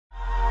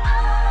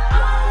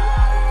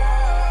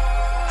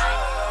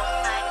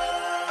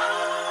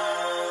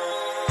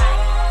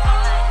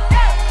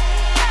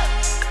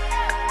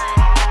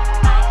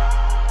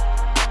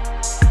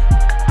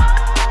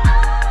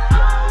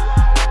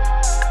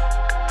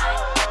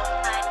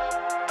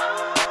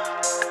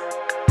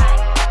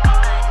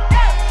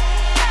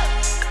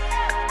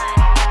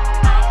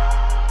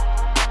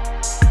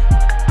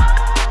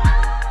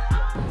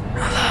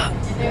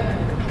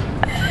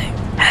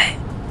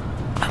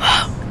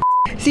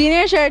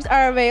Senior shirts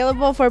are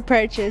available for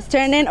purchase.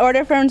 Turn in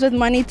order forms with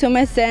money to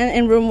Ms. Sen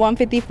in room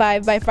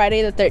 155 by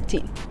Friday the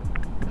 13th.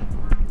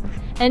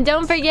 And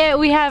don't forget,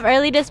 we have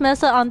early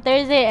dismissal on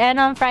Thursday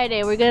and on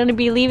Friday. We're going to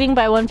be leaving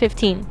by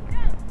 1:15.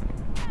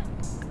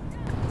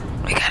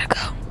 We gotta go.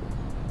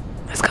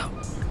 Let's go.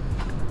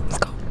 Let's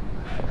go.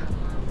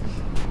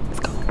 Let's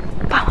go.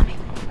 Follow me.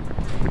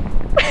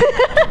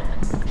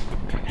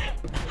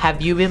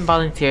 Have you been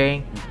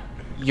volunteering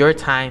your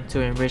time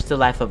to enrich the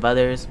life of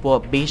others? Well,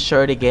 be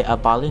sure to get a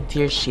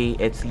volunteer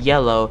sheet. It's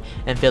yellow,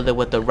 and fill it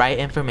with the right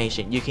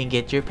information. You can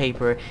get your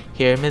paper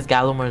here in Ms.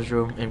 Gallimore's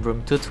room in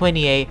room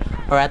 228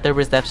 or at the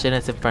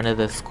receptionist in front of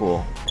the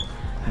school.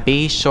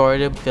 Be sure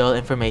to fill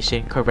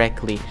information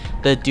correctly.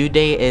 The due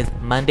date is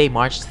Monday,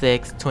 March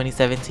 6,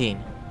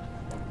 2017.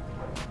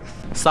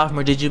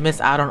 Sophomore, did you miss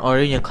out on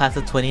ordering your class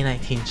of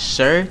 2019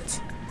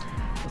 shirt?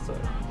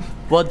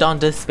 Well, don't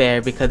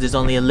despair, because there's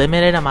only a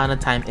limited amount of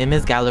time in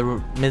Ms.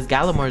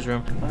 Gallimore's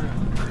room.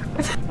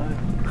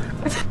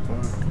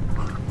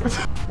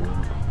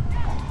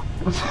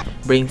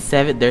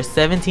 There's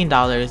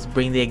 $17.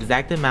 Bring the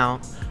exact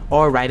amount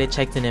or write a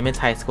check to Nimitz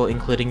High School,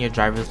 including your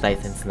driver's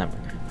license number,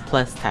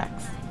 plus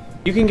tax.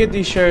 You can get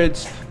these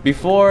shirts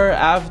before,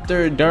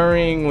 after,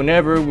 during,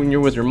 whenever, when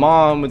you're with your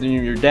mom, when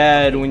you're your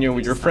dad, when you're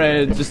with your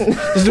friends. Just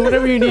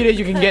whenever you need it,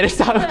 you can get it.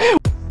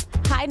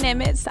 Hi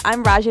Nimitz,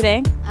 I'm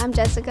Rajade. I'm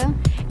Jessica.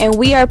 And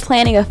we are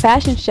planning a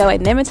fashion show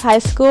at Nimitz High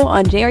School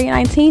on January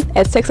 19th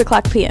at 6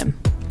 o'clock p.m.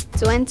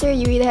 To enter,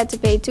 you either have to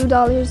pay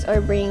 $2 or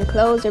bring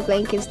clothes or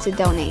blankets to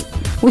donate.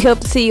 We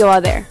hope to see you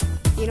all there.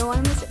 You don't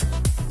want to miss it.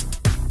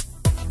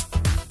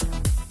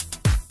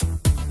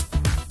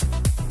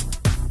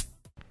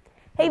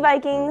 Hey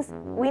Vikings,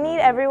 we need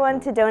everyone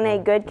to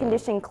donate good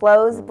condition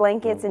clothes,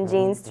 blankets, and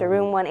jeans to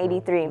room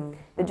 183.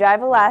 The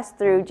drive will last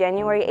through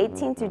January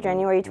 18th through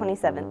January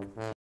 27th.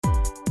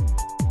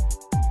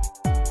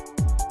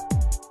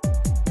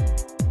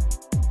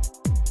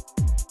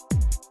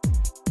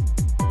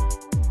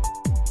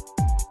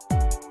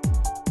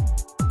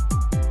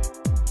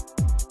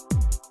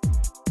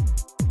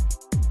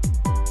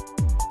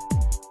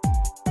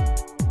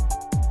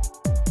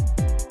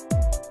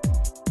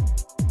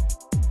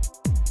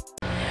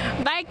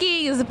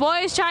 Vikings,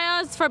 boys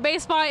tryouts for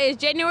baseball is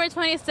January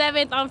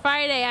 27th on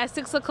Friday at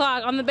 6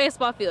 o'clock on the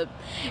baseball field.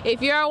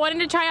 If you're wanting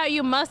to try out,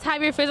 you must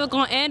have your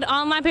physical and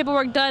online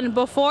paperwork done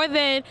before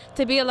then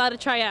to be allowed to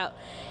try out.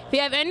 If you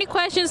have any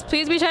questions,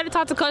 please be sure to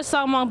talk to Coach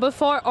Salmon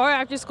before or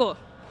after school.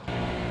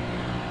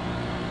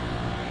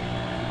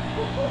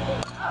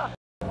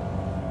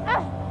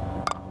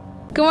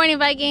 Good morning,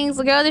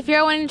 Vikings. Girls, if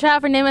you're wanting to try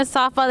out for Nimitz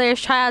softball,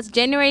 there's tryouts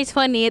January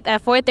 20th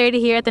at 4:30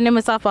 here at the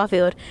Nimitz softball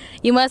field.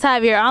 You must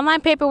have your online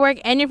paperwork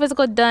and your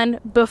physical done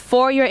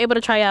before you're able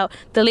to try out.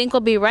 The link will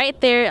be right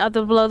there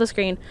below the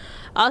screen.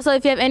 Also,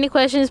 if you have any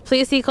questions,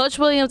 please see Coach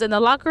Williams in the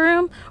locker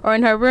room or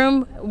in her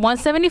room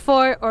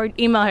 174 or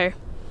email her.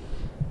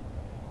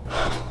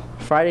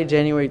 Friday,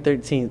 January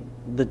 13th,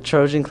 the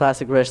Trojan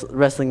Classic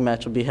Wrestling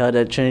match will be held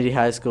at Trinity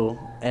High School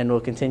and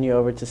will continue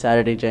over to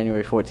Saturday,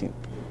 January 14th.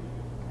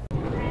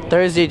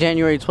 Thursday,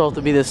 January 12th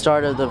will be the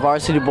start of the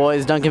Varsity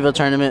Boys Duncanville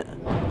Tournament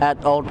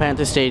at Old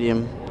Panther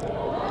Stadium.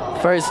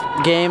 First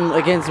game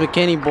against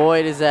McKinney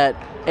Boyd is at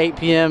 8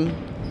 p.m.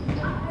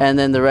 and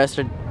then the rest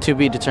are to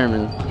be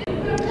determined.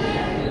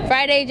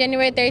 Friday,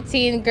 January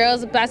 13th,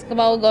 girls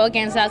basketball will go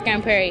against South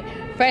Grand Prairie.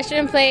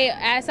 Freshmen play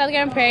at South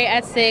Grand Prairie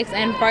at 6,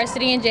 and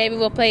varsity and JV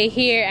will play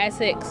here at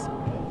 6.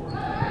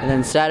 And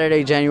then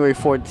Saturday, January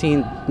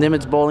 14th,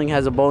 Nimitz Bowling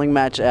has a bowling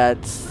match at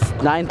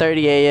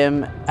 9:30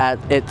 a.m. at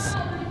its...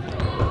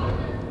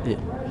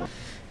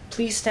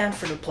 Please stand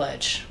for the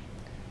pledge.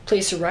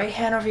 Place your right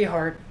hand over your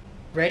heart.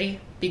 Ready,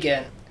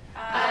 begin.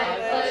 I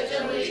pledge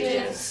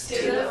allegiance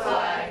to the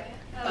flag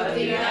of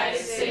the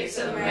United States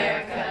of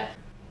America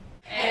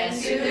and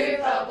to the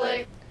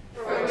republic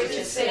for which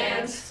it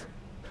stands,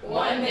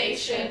 one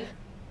nation,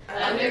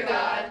 under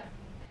God,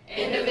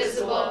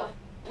 indivisible,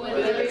 with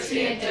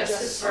liberty and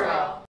justice for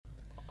all.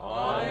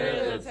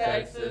 Honor the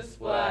Texas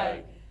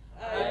flag.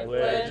 I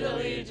pledge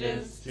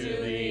allegiance to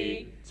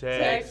thee,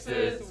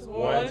 Texas,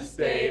 one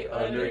state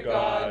under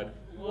God,